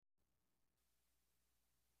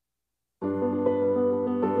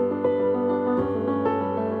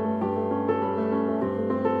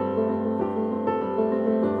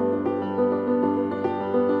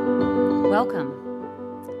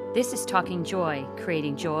This is Talking Joy,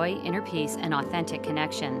 creating joy, inner peace, and authentic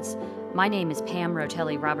connections. My name is Pam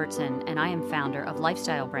Rotelli Robertson, and I am founder of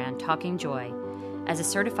lifestyle brand Talking Joy. As a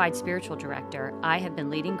certified spiritual director, I have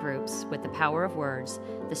been leading groups with the power of words,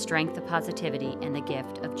 the strength of positivity, and the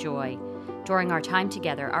gift of joy. During our time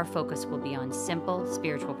together, our focus will be on simple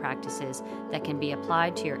spiritual practices that can be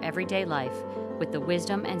applied to your everyday life with the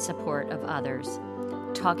wisdom and support of others.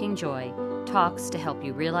 Talking Joy talks to help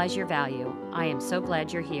you realize your value. I am so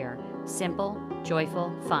glad you're here. Simple,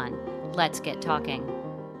 joyful, fun. Let's get talking.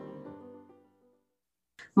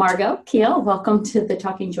 Margot Keel, welcome to the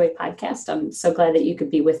Talking Joy podcast. I'm so glad that you could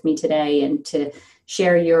be with me today and to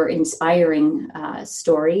share your inspiring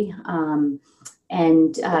story.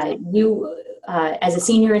 You, as a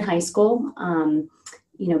senior in high school,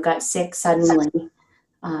 got sick suddenly.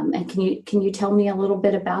 And can you tell me a little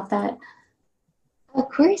bit about that? Of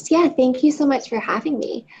course, yeah. Thank you so much for having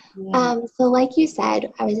me. Yeah. So like you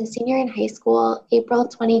said, I was a senior in high school, April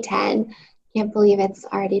 2010. Can't believe it's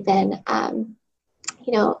already been, 10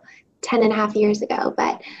 and a half years ago.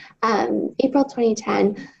 But April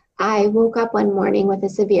 2010, I woke up one morning with a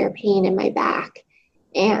severe pain in my back.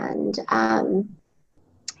 And,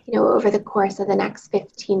 over the course of the next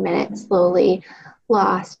 15 minutes, slowly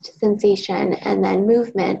lost sensation and then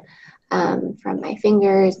movement from my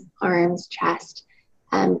fingers, arms, chest,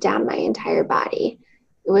 down my entire body.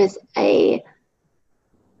 It was a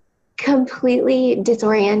completely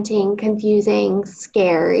disorienting, confusing,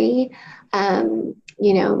 scary,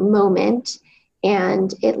 moment.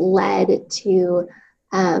 And it led to,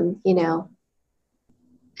 a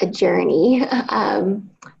journey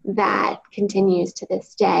that continues to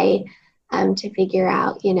this day to figure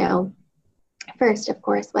out, first, of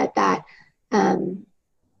course, what that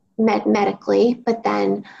meant medically, but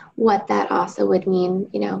then what that also would mean,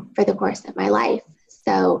 for the course of my life.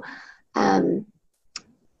 So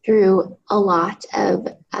through a lot of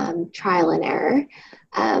trial and error,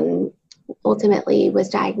 ultimately was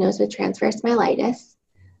diagnosed with transverse myelitis,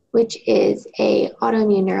 which is a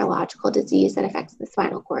autoimmune neurological disease that affects the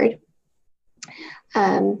spinal cord.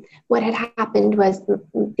 What had happened was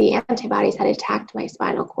the antibodies had attacked my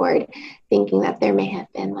spinal cord, thinking that there may have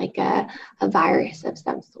been like a virus of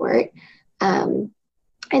some sort. And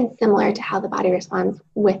similar to how the body responds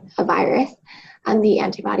with a virus, the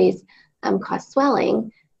antibodies cause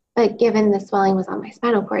swelling. But given the swelling was on my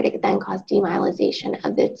spinal cord, it then caused demyelization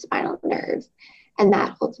of the spinal nerves. And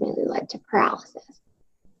that ultimately led to paralysis.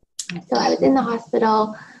 So I was in the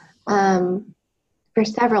hospital for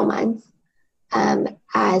several months.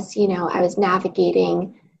 As I was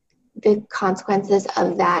navigating the consequences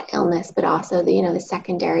of that illness, but also the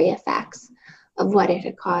secondary effects of what it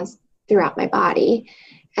had caused throughout my body,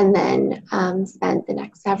 and then spent the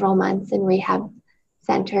next several months in rehab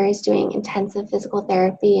centers doing intensive physical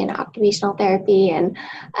therapy and occupational therapy and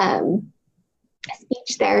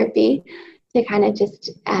speech therapy to kind of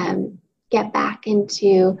just get back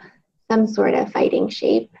into some sort of fighting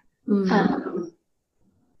shape. Mm-hmm.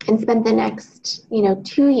 And spent the next,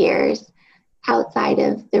 2 years outside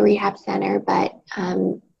of the rehab center, but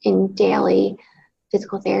in daily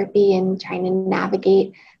physical therapy and trying to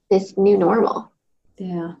navigate this new normal.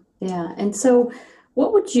 Yeah. And so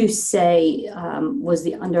what would you say was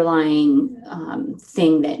the underlying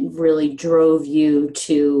thing that really drove you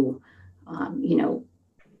to,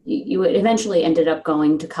 you eventually ended up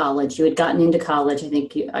going to college. You had gotten into college, I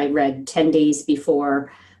think I read 10 days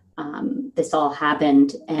before this all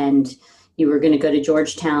happened, and you were going to go to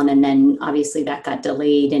Georgetown, and then obviously that got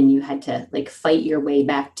delayed and you had to fight your way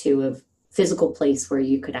back to a physical place where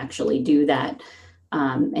you could actually do that.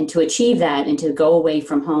 And to achieve that and to go away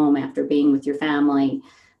from home after being with your family.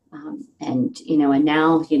 And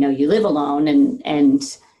now, you live alone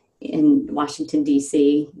and in Washington,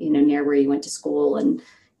 D.C., near where you went to school and,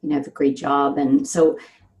 have a great job. And so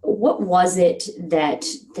what was it that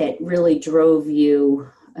really drove you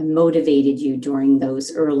and motivated you during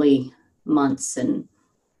those early months? And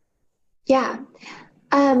yeah.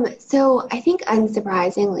 So I think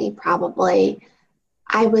unsurprisingly, probably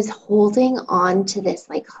I was holding on to this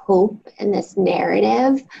hope and this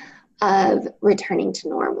narrative of returning to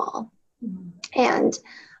normal. Mm-hmm. And,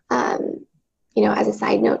 as a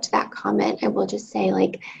side note to that comment, I will just say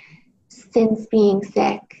since being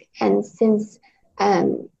sick and since,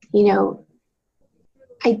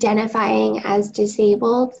 identifying as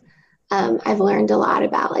disabled, I've learned a lot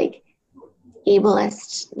about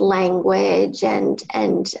ableist language and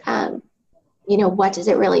what does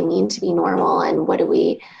it really mean to be normal, and what do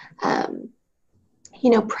we,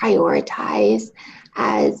 prioritize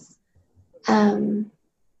as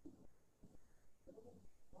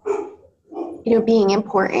being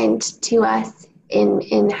important to us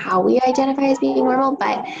in how we identify as being normal.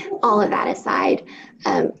 But all of that aside,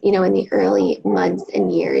 in the early months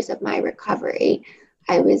and years of my recovery,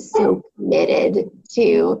 I was so committed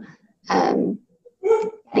to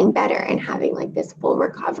getting better and having like this full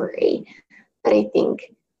recovery. But I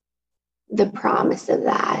think the promise of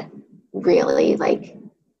that really like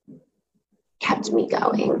kept me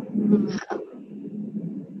going,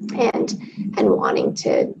 and wanting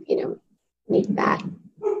to, make that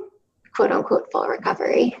quote unquote full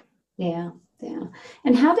recovery. Yeah. Yeah.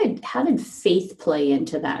 And how did faith play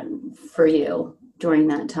into that for you during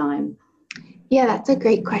that time? Yeah, that's a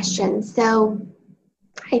great question. So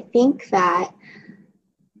I think that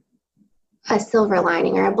a silver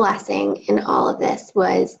lining or a blessing in all of this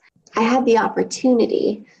was I had the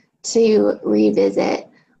opportunity to revisit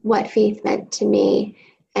what faith meant to me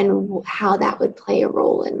and how that would play a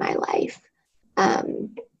role in my life.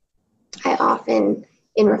 I often,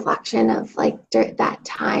 in reflection of like that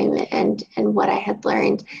time and what I had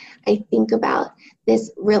learned, I think about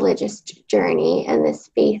this religious journey and this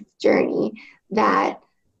faith journey that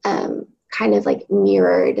kind of like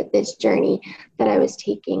mirrored this journey that I was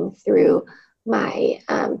taking through my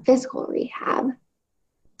physical rehab.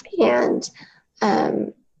 And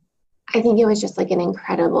I think it was just like an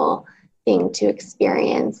incredible thing to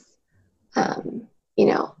experience,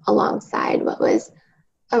 alongside what was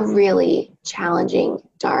a really challenging,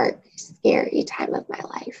 dark, scary time of my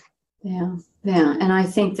life. Yeah. Yeah. And I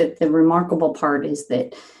think that the remarkable part is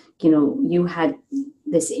that, you had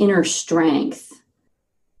this inner strength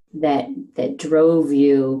that drove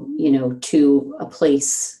you, to a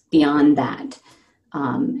place beyond that.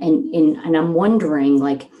 And I'm wondering,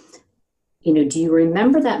 like, do you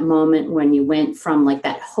remember that moment when you went from like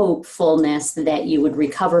that hopefulness that you would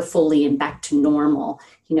recover fully and back to normal?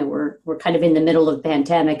 We're kind of in the middle of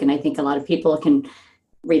pandemic, and I think a lot of people can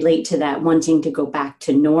relate to that, wanting to go back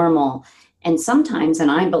to normal. And sometimes, and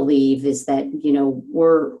I believe, is that,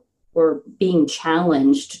 we're being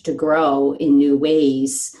challenged to grow in new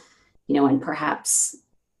ways, and perhaps,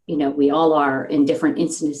 we all are in different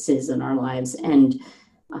instances in our lives. And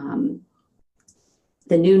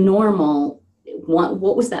the new normal,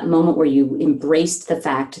 what was that moment where you embraced the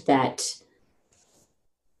fact that?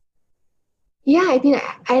 Yeah, I mean,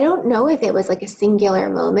 I don't know if it was like a singular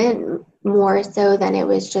moment, more so than it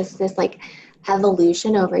was just this like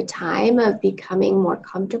evolution over time of becoming more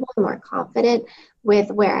comfortable and more confident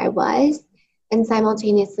with where I was, and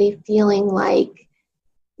simultaneously feeling like,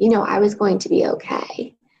 I was going to be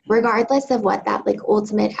okay, regardless of what that like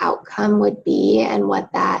ultimate outcome would be and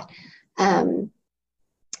what that,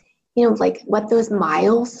 like what those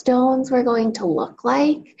milestones were going to look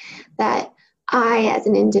like, that I, as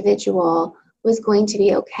an individual, was going to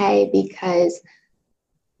be okay because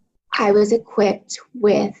I was equipped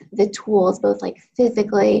with the tools, both like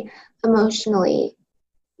physically, emotionally,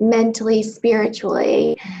 mentally,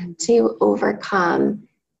 spiritually, to overcome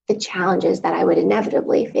the challenges that I would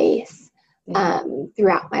inevitably face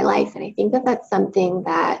throughout my life. And I think that that's something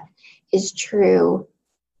that is true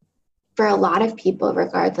for a lot of people,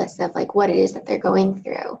 regardless of like what it is that they're going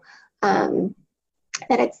through.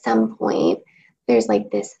 That at some point there's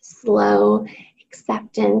like this slow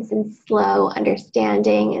acceptance and slow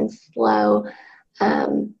understanding and slow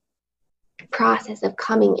process of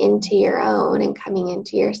coming into your own and coming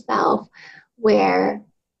into yourself, where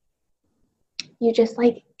you just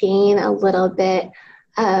like gain a little bit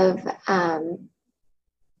of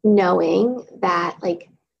knowing that, like,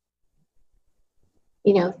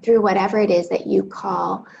 through whatever it is that you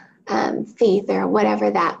call faith, or whatever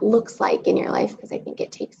that looks like in your life, because I think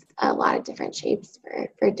it takes a lot of different shapes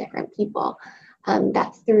for different people,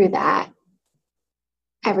 that through that,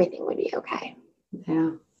 everything would be okay.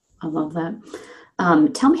 Yeah, I love that.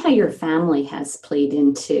 Tell me how your family has played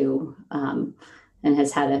into and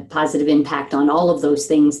has had a positive impact on all of those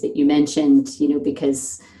things that you mentioned,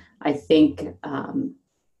 because I think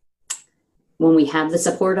when we have the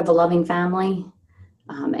support of a loving family,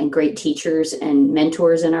 and great teachers and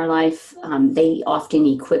mentors in our life, they often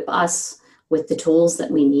equip us with the tools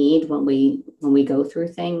that we need when we go through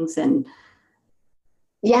things. And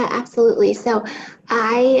yeah, absolutely. So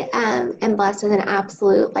I am blessed with an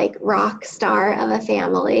absolute like rock star of a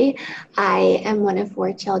family. I am one of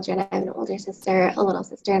 4 children. I have an older sister, a little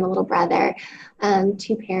sister, and a little brother. 2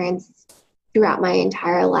 parents throughout my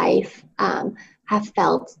entire life have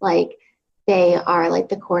felt like they are like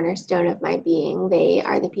the cornerstone of my being. They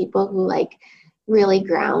are the people who like really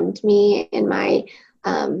ground me in my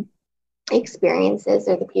experiences.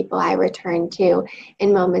 They're the people I return to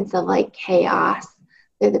in moments of like chaos.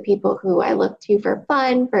 They're the people who I look to for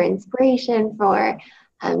fun, for inspiration, for,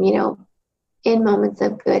 in moments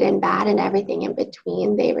of good and bad and everything in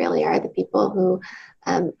between. They really are the people who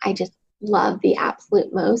I just love the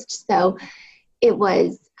absolute most. So it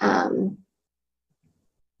was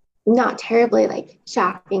not terribly like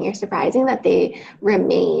shocking or surprising that they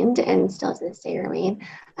remained, and still to this day remain,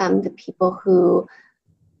 the people who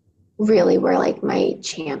really were like my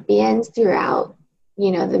champions throughout,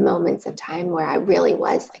 the moments of time where I really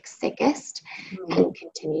was like sickest, and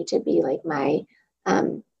continue to be like my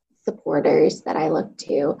supporters that I look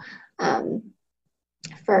to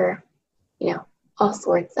for, all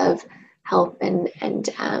sorts of help and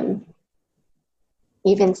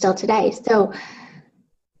even still today. So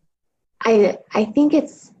I think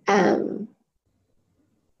it's a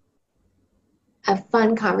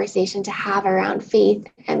fun conversation to have around faith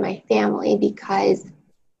and my family, because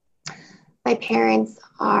my parents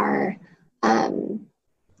are,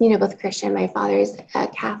 both Christian. My father's a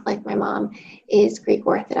Catholic. My mom is Greek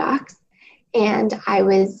Orthodox. And I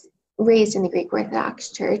was raised in the Greek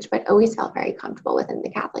Orthodox Church, but always felt very comfortable within the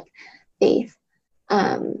Catholic faith.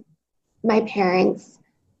 My parents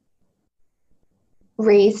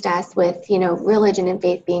raised us with, religion and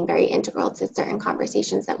faith being very integral to certain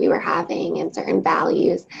conversations that we were having and certain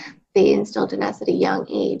values they instilled in us at a young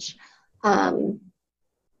age.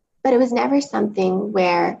 But it was never something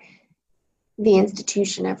where the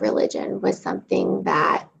institution of religion was something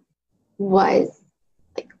that was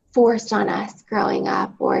like forced on us growing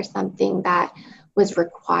up, or something that was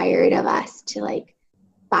required of us to like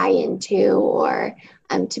buy into or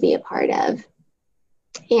to be a part of.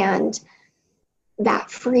 And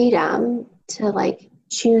that freedom to like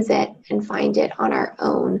choose it and find it on our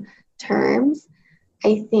own terms,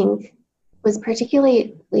 I think was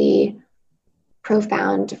particularly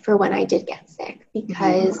profound for when I did get sick,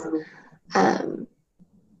 because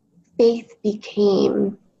faith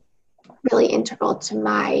became really integral to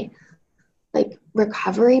my like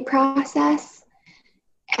recovery process,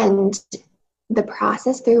 and the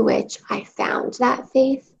process through which I found that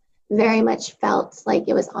faith very much felt like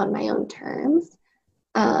it was on my own terms.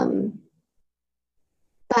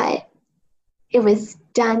 But it was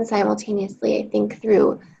done simultaneously, I think,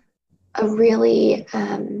 through a really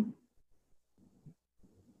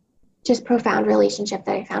just profound relationship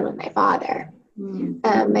that I found with my father.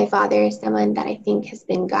 My father is someone that I think has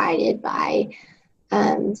been guided by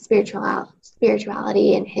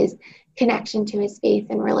spirituality and his connection to his faith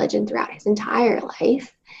and religion throughout his entire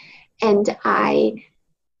life. And I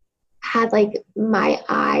had like my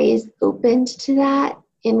eyes opened to that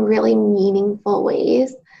in really meaningful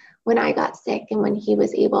ways when I got sick, and when he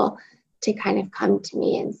was able to kind of come to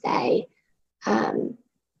me and say,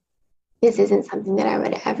 this isn't something that I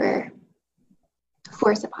would ever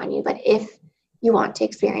force upon you, but if you want to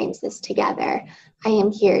experience this together, I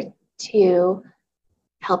am here to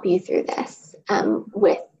help you through this,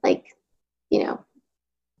 with like,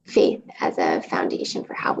 faith as a foundation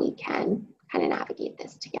for how we can kind of navigate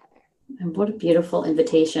this together. And what a beautiful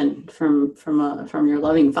invitation from your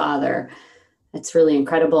loving father. It's really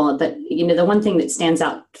incredible. But, the one thing that stands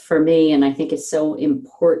out for me, and I think is so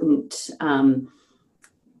important, and,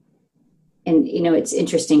 it's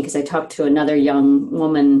interesting because I talked to another young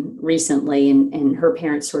woman recently, and her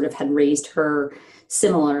parents sort of had raised her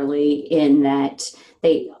similarly, in that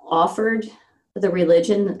they offered the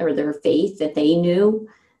religion or their faith that they knew,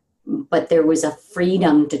 but there was a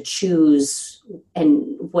freedom to choose and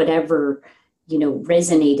whatever,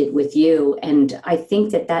 resonated with you. And I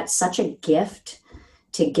think that that's such a gift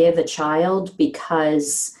to give a child,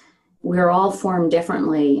 because we're all formed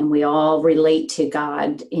differently and we all relate to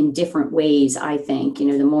God in different ways. I think,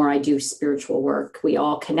 the more I do spiritual work, we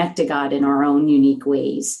all connect to God in our own unique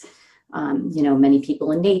ways. Many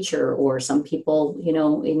people in nature, or some people,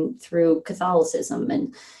 through Catholicism,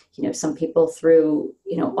 and, some people through,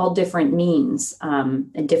 all different means,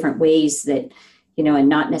 and different ways that, and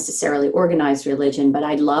not necessarily organized religion. But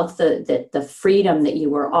I love the freedom that you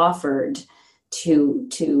were offered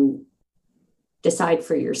to decide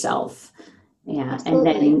for yourself. Yeah.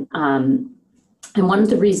 Absolutely. And then, and one of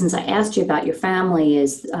the reasons I asked you about your family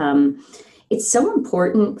is, it's so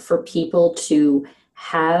important for people to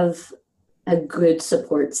have a good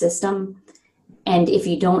support system. And if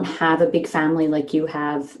you don't have a big family like you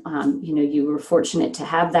have, you were fortunate to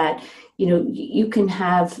have that, you can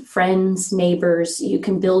have friends, neighbors, you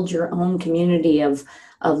can build your own community of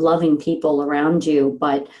loving people around you.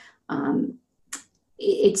 But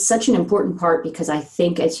it's such an important part, because I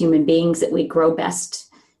think as human beings that we grow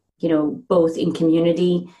best both in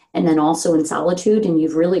community and then also in solitude. And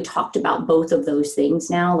you've really talked about both of those things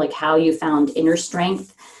now, like how you found inner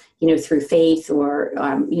strength, through faith, or,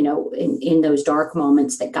 in those dark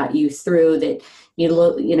moments that got you through that.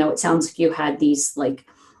 It sounds like you had these like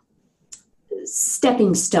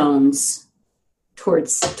stepping stones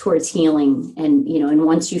towards healing. And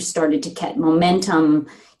once you started to get momentum,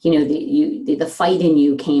 the fight in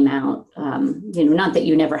you came out. Not that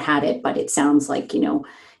you never had it, but it sounds like,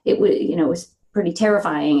 it was pretty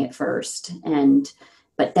terrifying at first.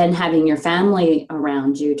 But then having your family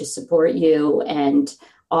around you to support you and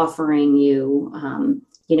offering you,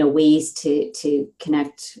 ways to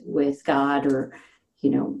connect with God, or,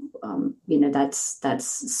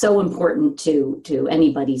 that's so important to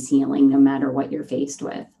anybody's healing, no matter what you're faced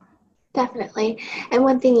with. Definitely. And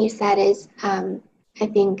one thing you said is, I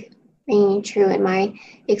think ringing true in my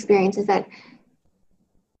experience, is that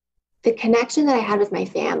the connection that I had with my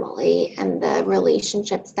family and the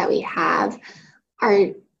relationships that we have are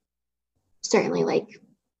certainly like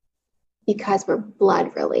because we're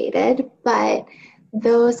blood related, but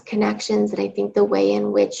those connections, and I think the way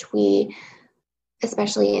in which we,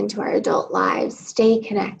 especially into our adult lives, stay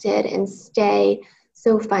connected and stay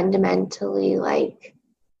so fundamentally like,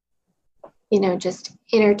 just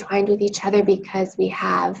intertwined with each other because we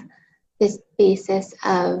have this basis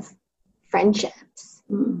of friendships.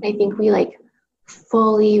 Mm-hmm. I think we like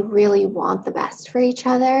fully really want the best for each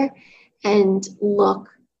other and look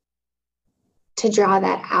to draw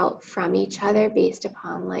that out from each other based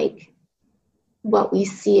upon like what we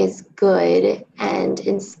see as good and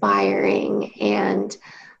inspiring and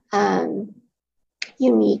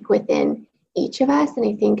unique within each of us. And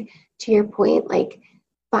I think, to your point, like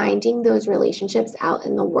finding those relationships out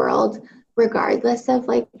in the world, regardless of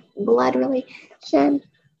like blood relation,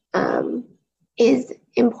 is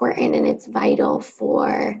important, and it's vital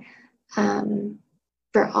for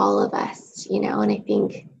all of us, and I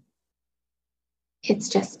think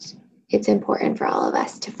it's important for all of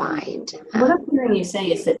us to find. What I'm hearing you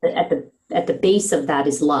say is that at the base of that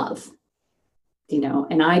is love,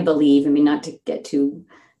 and I believe, not to get too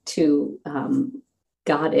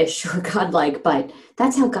goddish or godlike, but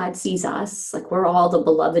that's how God sees us. Like we're all the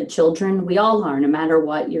beloved children. We all are, no matter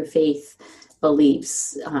what your faith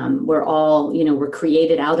beliefs. We're all, we're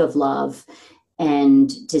created out of love, and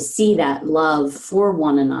to see that love for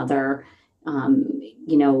one another,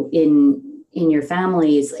 in your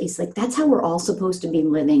family is like, that's how we're all supposed to be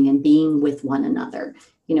living and being with one another.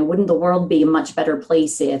 Wouldn't the world be a much better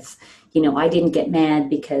place if, I didn't get mad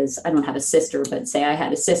because I don't have a sister, but say I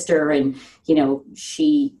had a sister and,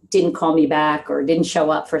 she didn't call me back or didn't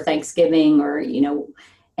show up for Thanksgiving, or,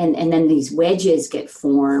 and then these wedges get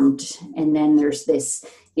formed. And then there's this,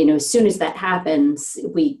 as soon as that happens,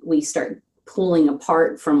 we start pulling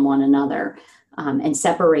apart from one another, and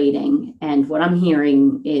separating. And what I'm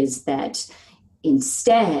hearing is that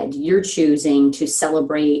instead you're choosing to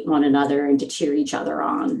celebrate one another and to cheer each other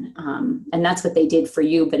on. And that's what they did for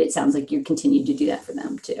you, but it sounds like you continue to do that for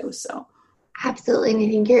them too. So. Absolutely. And I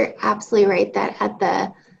think you're absolutely right that at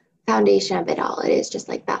the foundation of it all, it is just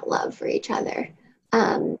like that love for each other.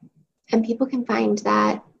 And people can find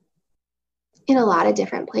that in a lot of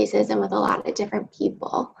different places and with a lot of different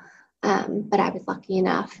people. But I was lucky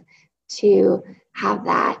enough to have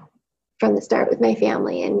that from the start with my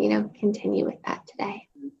family and, continue with that today.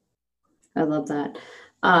 I love that.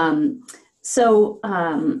 I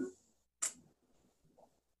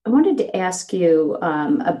wanted to ask you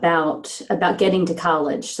about getting to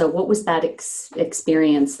college. So what was that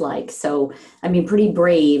experience like? So, pretty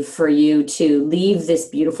brave for you to leave this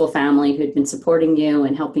beautiful family who'd been supporting you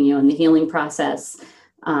and helping you in the healing process.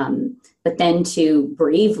 But then to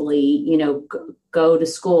bravely, go to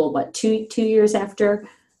school, what, two years after?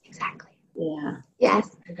 Exactly. Yeah.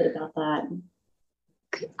 Yes. A bit about that.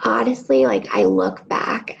 Honestly, like I look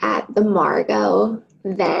back at the Margot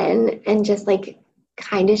then and just like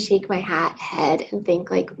kind of shake my head and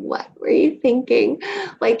think like, what were you thinking?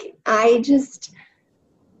 Like I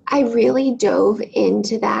really dove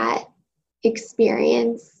into that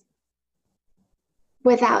experience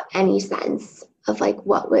without any sense of like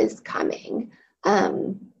what was coming.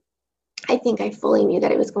 I think I fully knew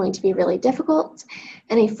that it was going to be really difficult,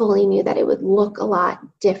 and I fully knew that it would look a lot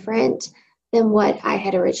different than what I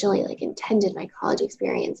had originally like intended my college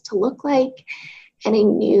experience to look like. And I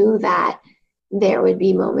knew that there would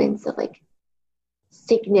be moments of like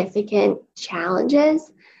significant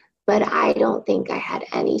challenges, but I don't think I had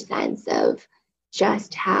any sense of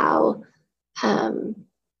just how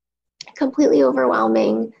completely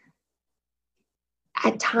overwhelming,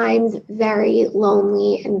 at times very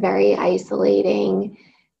lonely and very isolating,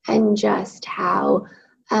 and just how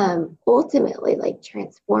ultimately like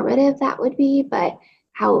transformative that would be, but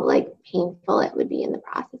how like painful it would be in the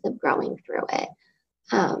process of growing through it.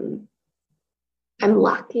 I'm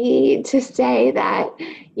lucky to say that,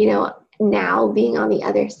 you know, now being on the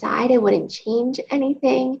other side, I wouldn't change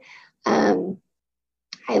anything. I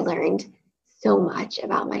learned so much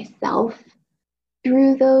about myself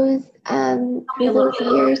through those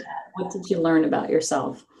years. What did you learn about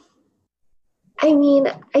yourself? I mean,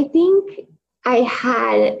 I think I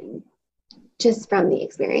had, just from the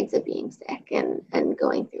experience of being sick and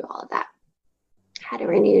going through all of that, had a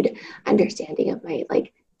renewed understanding of my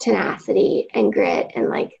like tenacity and grit and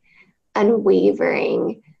like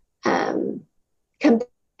unwavering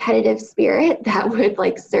competitive spirit that would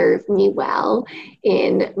like serve me well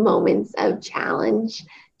in moments of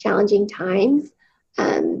challenging times.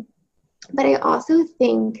 But I also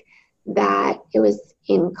think that it was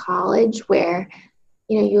in college where,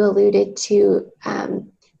 you know, you alluded to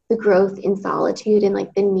the growth in solitude and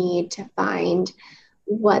like the need to find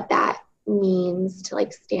what that means to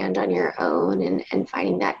like stand on your own and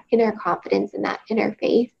finding that inner confidence and that inner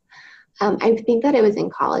faith. I think that it was in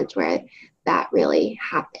college where that really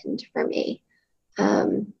happened for me.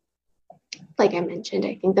 Like I mentioned,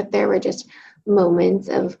 I think that there were just moments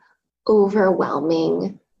of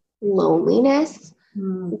overwhelming loneliness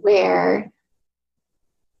where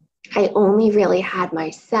I only really had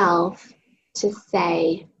myself to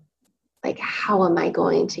say, like, how am I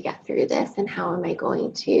going to get through this? And how am I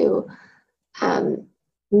going to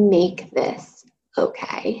make this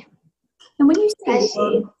okay? And when you say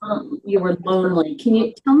you were lonely, can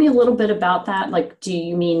you tell me a little bit about that? Like, do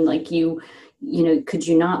you mean like you know, could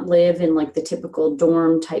you not live in like the typical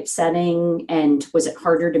dorm type setting? And was it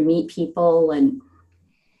harder to meet people? And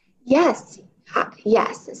yes.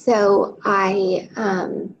 So I,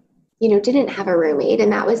 you know, didn't have a roommate,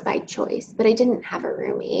 and that was by choice, but I didn't have a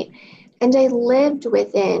roommate. And I lived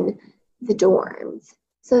within the dorms.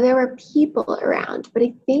 So there were people around, but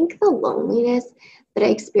I think the loneliness that I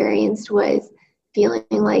experienced was feeling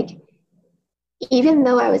like, even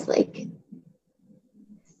though I was like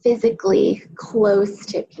physically close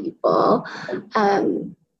to people,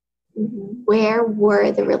 where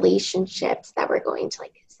were the relationships that were going to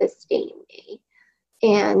like sustain me?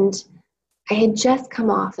 And I had just come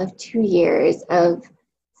off of 2 years of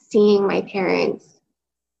seeing my parents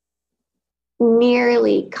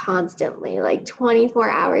nearly constantly, like 24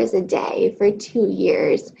 hours a day for 2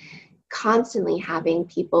 years, constantly having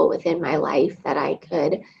people within my life that I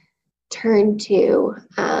could turn to,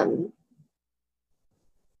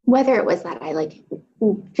 whether it was that I like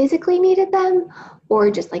physically needed them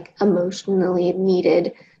or just like emotionally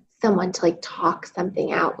needed someone to like talk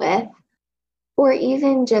something out with, or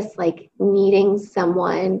even just like needing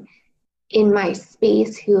someone in my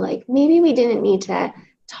space who like maybe we didn't need to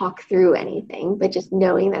talk through anything, but just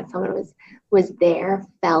knowing that someone was there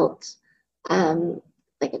felt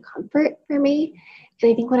like a comfort for me.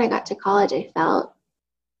 And I think when I got to college, I felt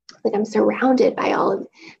like I'm surrounded by all of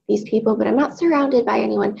these people, but I'm not surrounded by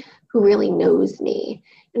anyone who really knows me.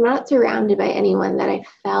 I'm not surrounded by anyone that I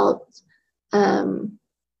felt, you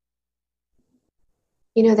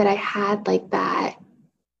know, that I had like that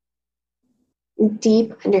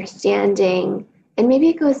deep understanding. And maybe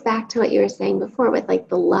it goes back to what you were saying before with like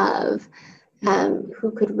the love,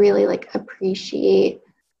 who could really like appreciate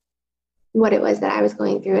what it was that I was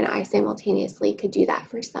going through, and I simultaneously could do that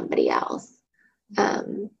for somebody else.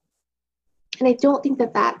 And I don't think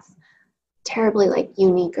that that's terribly like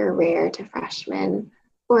unique or rare to freshmen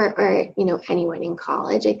or you know, anyone in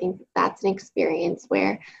college. I think that's an experience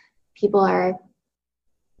where people are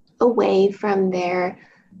away from their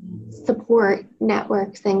support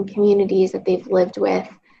networks and communities that they've lived with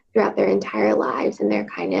throughout their entire lives, and they're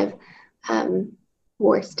kind of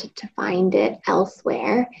forced to find it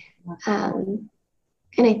elsewhere. And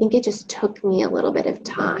I think it just took me a little bit of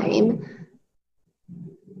time.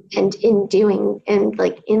 And in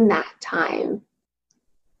that time,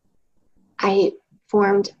 I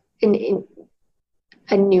formed a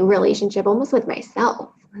new relationship almost with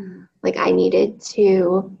myself. Like I needed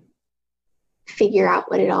to figure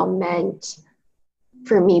out what it all meant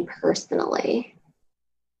for me personally.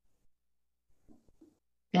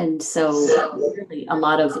 And so really a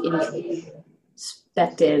lot of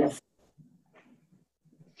introspective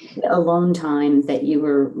alone time that you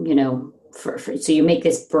were, you know, so you make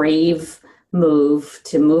this brave move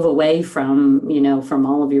to move away from, you know, from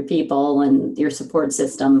all of your people and your support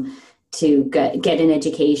system to get an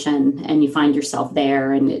education, and you find yourself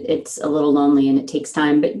there, and it's a little lonely and it takes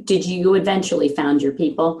time. But you eventually found your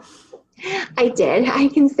people? I did. I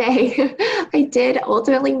can say I did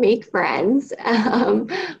ultimately make friends,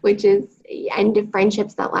 which is, and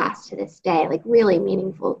friendships that last to this day, like really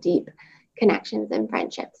meaningful, deep connections and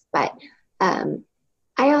friendships. But I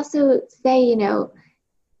also say,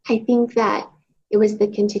 I think that it was the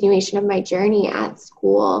continuation of my journey at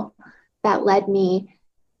school that led me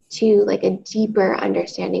to like a deeper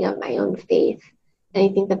understanding of my own faith. And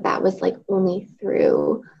I think that that was like only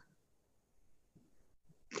through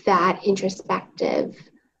that introspective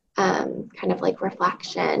kind of like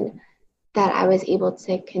reflection that I was able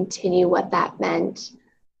to continue what that meant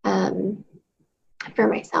for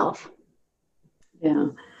myself. Yeah.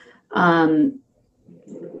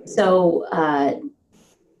 So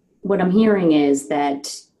what I'm hearing is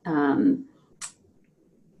that,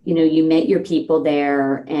 you met your people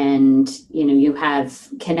there and, you have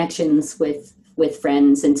connections with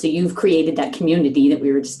friends. And so you've created that community that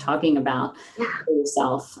we were just talking about for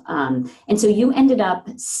yourself. And so you ended up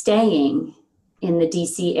staying in the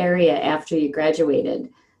DC area after you graduated.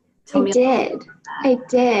 Tell me. I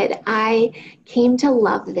did. I came to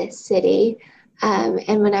love this city.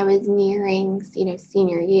 And when I was nearing,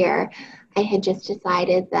 senior year, I had just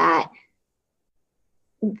decided that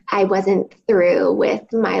I wasn't through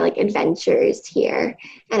with my like adventures here.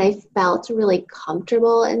 And I felt really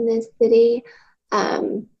comfortable in this city.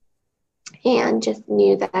 And just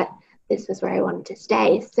knew that this was where I wanted to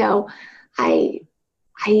stay. So I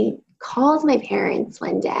called my parents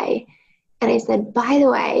one day and I said, by the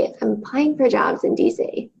way, I'm applying for jobs in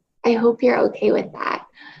DC. I hope you're okay with that.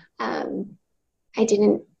 I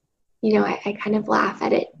didn't, I kind of laugh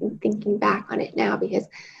at it and thinking back on it now because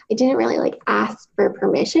I didn't really like ask for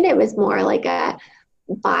permission. It was more like a,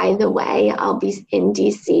 by the way, I'll be in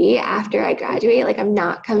DC after I graduate. Like I'm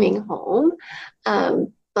not coming home.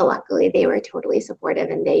 But luckily they were totally supportive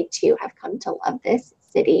and they too have come to love this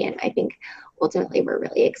city. And I think ultimately we're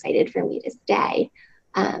really excited for me to stay.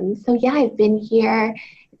 So yeah, I've been here.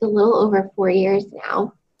 It's a little over 4 years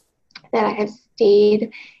now that I have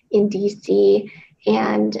stayed in DC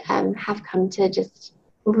and have come to just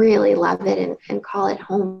really love it and call it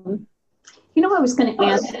home. I was going to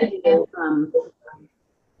ask you,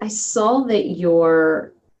 I saw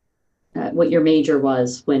that what your major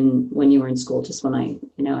was when you were in school, just when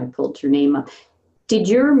I pulled your name up. Did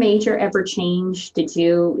your major ever change? Did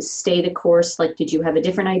you stay the course? Like, did you have a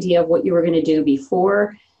different idea of what you were going to do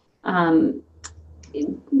before,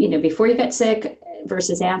 before you got sick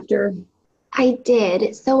versus after? I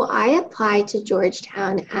did. So I applied to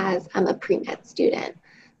Georgetown as a pre-med student.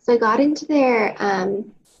 So I got into their,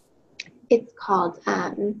 it's called,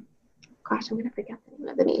 I'm going to forget the name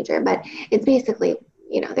of the major, but it's basically,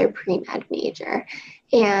 their pre-med major,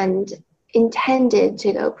 and intended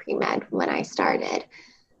to go pre-med when I started.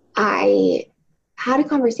 I had a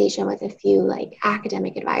conversation with a few like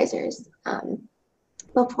academic advisors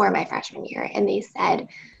before my freshman year, and they said,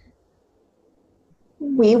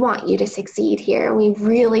 we want you to succeed here. We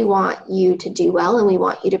really want you to do well, and we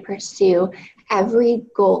want you to pursue every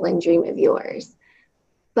goal and dream of yours.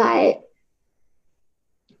 But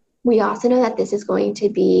we also know that this is going to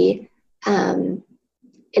be an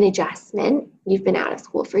adjustment. You've been out of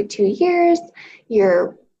school for 2 years.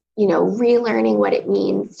 You're, relearning what it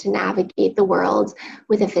means to navigate the world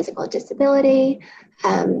with a physical disability.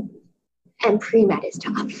 And pre-med is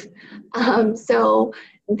tough. So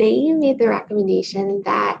they made the recommendation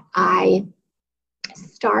that I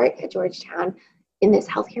start at Georgetown in this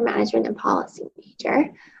healthcare management and policy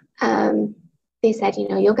major. They said,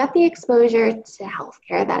 you'll get the exposure to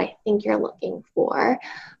healthcare that I think you're looking for,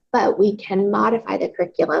 but we can modify the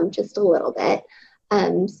curriculum just a little bit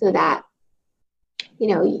so that,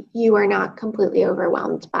 you are not completely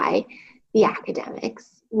overwhelmed by the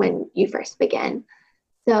academics when you first begin.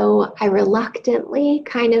 So I reluctantly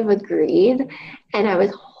kind of agreed, and I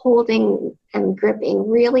was holding and gripping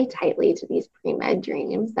really tightly to these pre-med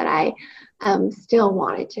dreams that I still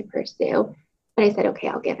wanted to pursue. But I said, okay,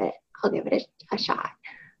 I'll give it a shot.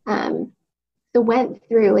 So went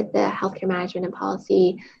through with the healthcare management and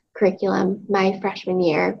policy curriculum my freshman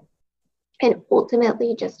year, and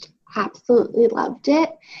ultimately just absolutely loved it.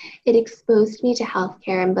 It exposed me to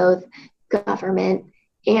healthcare in both government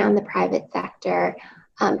and the private sector.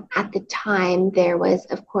 At the time, there was,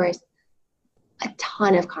 of course, a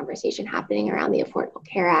ton of conversation happening around the Affordable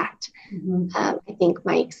Care Act. Mm-hmm. I think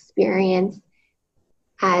my experience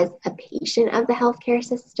as a patient of the healthcare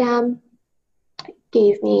system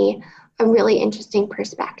gave me a really interesting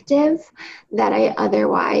perspective that I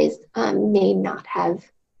otherwise may not have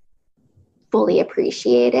fully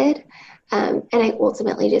appreciated. And I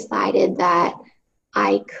ultimately decided that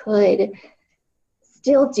I could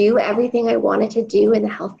still do everything I wanted to do in the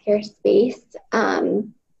healthcare space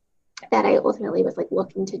that I ultimately was like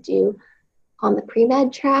looking to do on the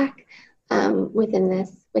pre-med track within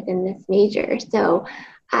this major. So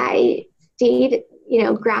I stayed,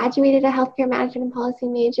 graduated a healthcare management and policy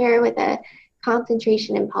major with a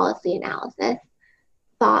concentration in policy analysis.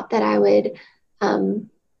 Thought that I would,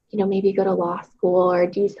 maybe go to law school or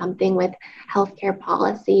do something with healthcare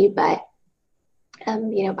policy, but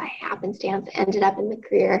by happenstance, ended up in the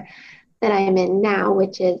career that I am in now,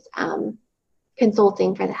 which is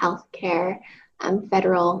consulting for the healthcare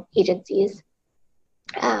federal agencies.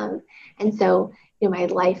 And so, my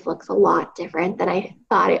life looks a lot different than I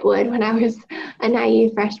thought it would when I was a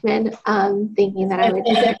naive freshman, thinking that I would.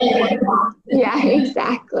 Yeah,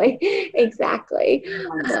 exactly.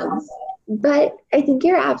 But I think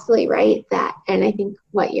you're absolutely right and I think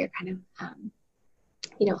what you're kind of,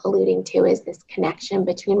 alluding to is this connection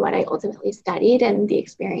between what I ultimately studied and the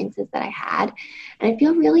experiences that I had. And I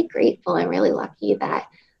feel really grateful and really lucky that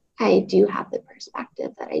I do have the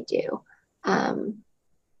perspective that I do,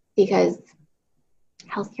 because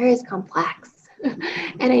healthcare is complex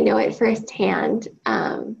and I know it firsthand.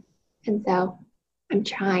 And so I'm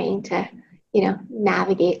trying to,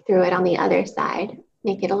 navigate through it on the other side,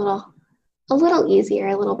 make it a little easier,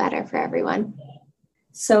 a little better for everyone.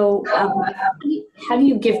 So how do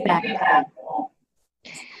you give back?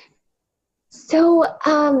 So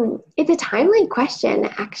it's a timely question,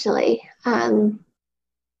 actually.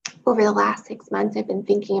 Over the last 6 months, I've been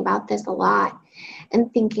thinking about this a lot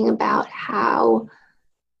and thinking about how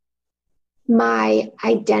my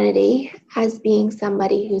identity as being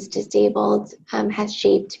somebody who's disabled has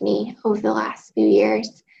shaped me over the last few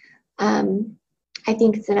years. I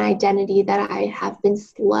think it's an identity that I have been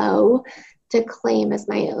slow to claim as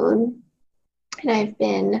my own. And I've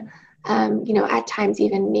been, at times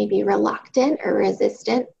even maybe reluctant or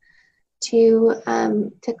resistant to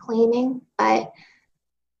claiming. But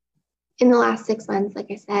in the last 6 months,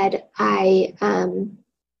 like I said, I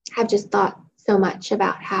have just thought so much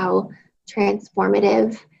about how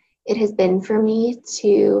transformative it has been for me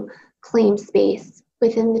to claim space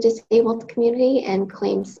within the disabled community and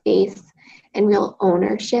claim space and real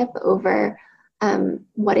ownership over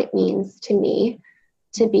what it means to me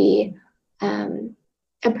to be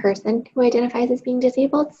a person who identifies as being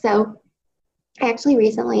disabled. So I actually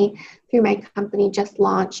recently, through my company, just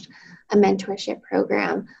launched a mentorship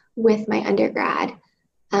program with my undergrad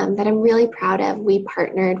that I'm really proud of. We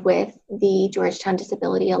partnered with the Georgetown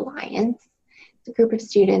Disability Alliance. It's a group of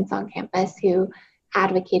students on campus who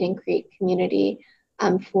advocate and create community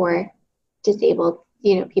for disabled,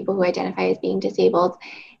 people who identify as being disabled.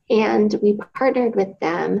 And we partnered with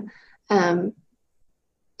them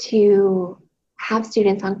to have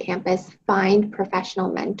students on campus find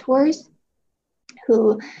professional mentors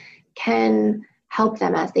who can help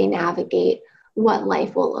them as they navigate what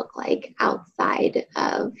life will look like outside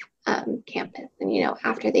of campus and,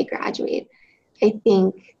 after they graduate. I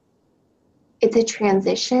think it's a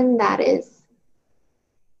transition that is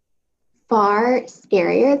far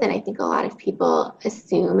scarier than I think a lot of people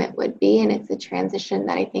assume it would be. And it's a transition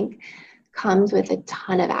that I think comes with a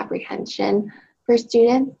ton of apprehension for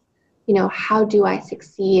students. How do I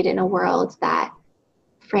succeed in a world that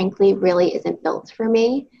frankly really isn't built for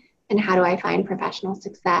me? And how do I find professional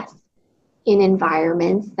success in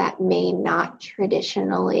environments that may not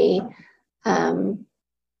traditionally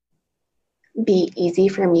be easy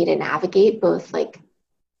for me to navigate, both like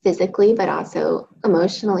physically, but also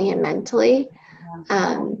emotionally and mentally.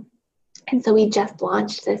 And so we just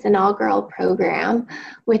launched this inaugural program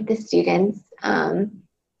with the students. And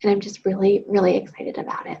I'm just really, really excited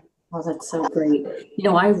about it. Oh, that's so great.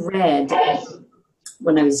 I read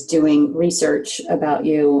when I was doing research about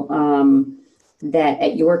you, that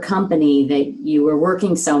at your company that you were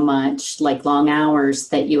working so much, like long hours,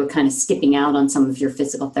 that you were kind of skipping out on some of your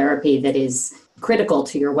physical therapy that is critical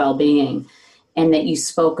to your well-being, and that you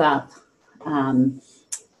spoke up. And,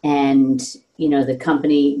 the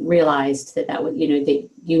company realized that would, that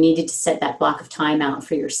you needed to set that block of time out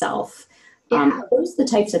for yourself. Are those the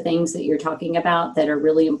types of things that you're talking about that are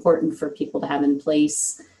really important for people to have in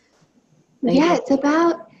place? Yeah, it's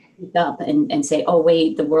about up and say, oh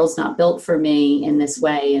wait, the world's not built for me in this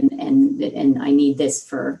way, and I need this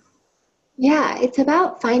for. Yeah, it's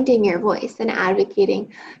about finding your voice and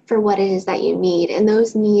advocating for what it is that you need. And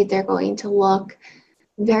those needs are going to look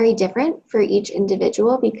very different for each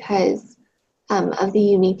individual because of the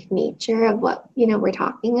unique nature of what, we're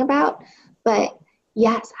talking about. But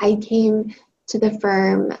yes, I came to the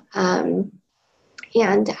firm and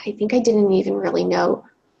I think I didn't even really know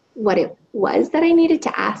what it was that I needed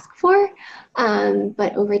to ask for,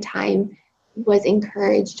 but over time was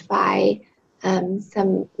encouraged by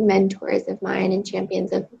some mentors of mine and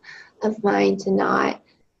champions of mine to not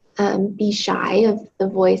be shy of the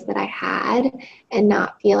voice that I had and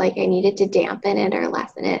not feel like I needed to dampen it or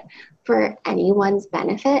lessen it for anyone's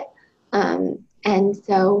benefit. And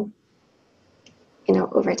so,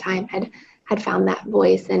 over time had found that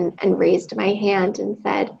voice and raised my hand and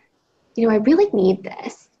said, I really need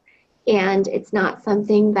this. And it's not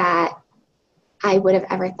something that I would have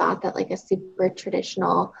ever thought that like a super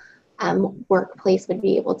traditional workplace would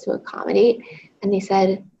be able to accommodate. And they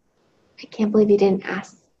said, I can't believe you didn't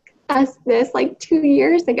ask us this like 2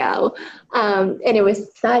 years ago. And it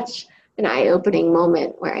was such an eye-opening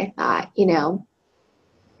moment where I thought,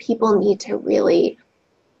 people need to really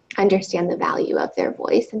understand the value of their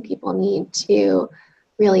voice, and people need to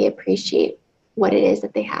really appreciate what it is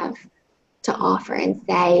that they have to offer and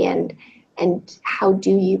say, and how do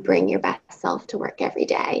you bring your best self to work every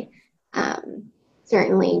day.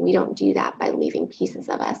 Certainly we don't do that by leaving pieces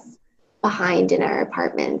of us behind in our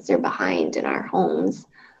apartments or behind in our homes.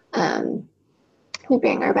 We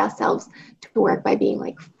bring our best selves to work by being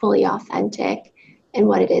like fully authentic in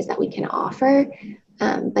what it is that we can offer.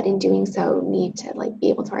 But in doing so, need to like be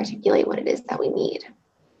able to articulate what it is that we need.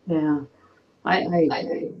 Yeah, I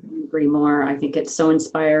agree more. I think it's so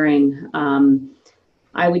inspiring.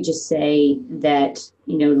 I would just say that,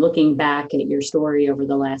 looking back at your story over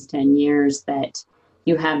the last 10 years, that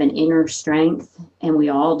you have an inner strength, and we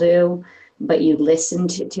all do, but you listened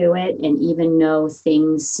to it. And even though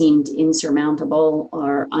things seemed insurmountable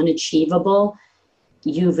or unachievable,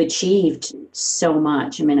 you've achieved so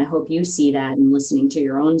much. I mean, I hope you see that in listening to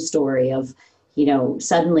your own story of,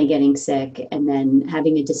 suddenly getting sick and then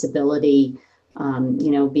having a disability,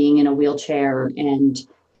 being in a wheelchair, and,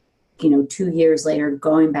 2 years later,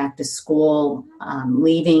 going back to school,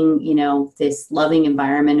 leaving, this loving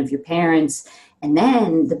environment of your parents. And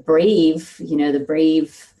then the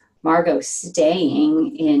brave Margot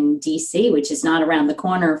staying in DC, which is not around the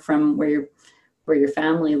corner from where your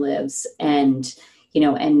family lives, and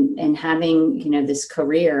and having this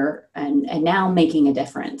career and now making a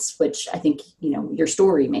difference, which I think your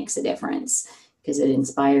story makes a difference, because it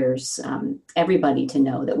inspires everybody to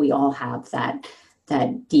know that we all have that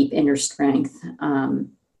deep inner strength.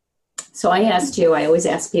 So I always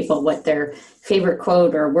ask people what their favorite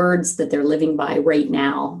quote or words that they're living by right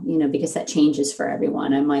now, because that changes for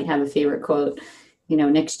everyone. I might have a favorite quote,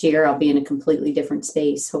 next year I'll be in a completely different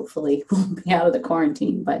space. Hopefully we'll be out of the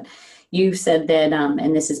quarantine. But you said that,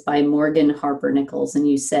 and this is by Morgan Harper Nichols, and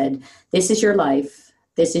you said, this is your life,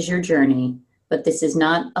 this is your journey, but this is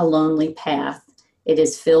not a lonely path. It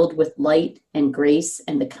is filled with light and grace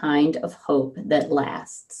and the kind of hope that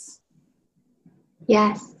lasts.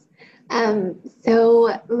 Yes.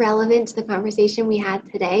 So relevant to the conversation we had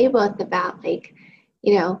today, both about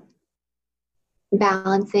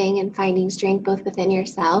balancing and finding strength both within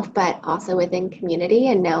yourself, but also within community,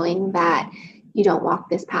 and knowing that you don't walk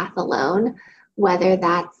this path alone, whether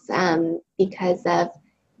that's because of,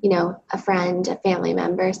 a friend, a family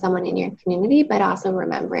member, someone in your community, but also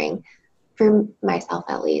remembering, for myself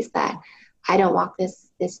at least, that I don't walk this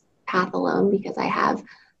path alone, because I have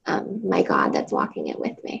my God that's walking it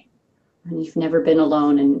with me. And you've never been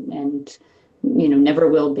alone, and never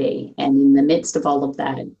will be. And in the midst of all of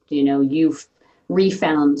that, you've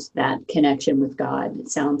refound that connection with God, it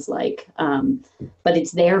sounds like. But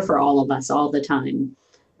it's there for all of us all the time.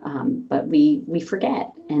 But we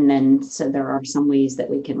forget. And then, so there are some ways that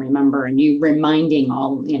we can remember, and you reminding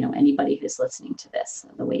all, anybody who's listening to this,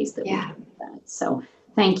 the ways that we can do that. So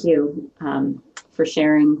thank you for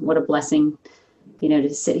sharing. What a blessing,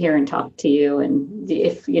 to sit here and talk to you. And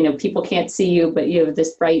if, people can't see you, but you have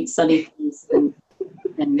this bright, sunny face. And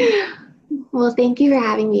Well, thank you for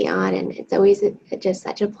having me on. And it's always just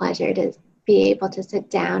such a pleasure to be able to sit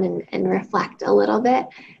down and reflect a little bit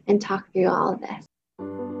and talk through all of this.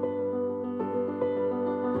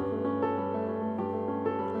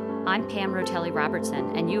 I'm Pam Rotelli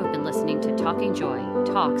Robertson, and you have been listening to Talking Joy,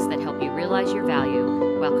 talks that help you realize your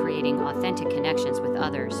value while creating authentic connections with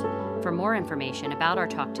others. For more information about our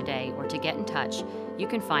talk today, or to get in touch, you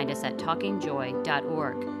can find us at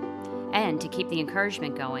talkingjoy.org. And to keep the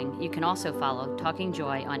encouragement going, you can also follow Talking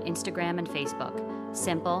Joy on Instagram and Facebook.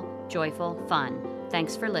 Simple, joyful, fun.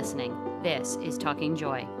 Thanks for listening. This is Talking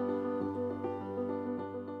Joy.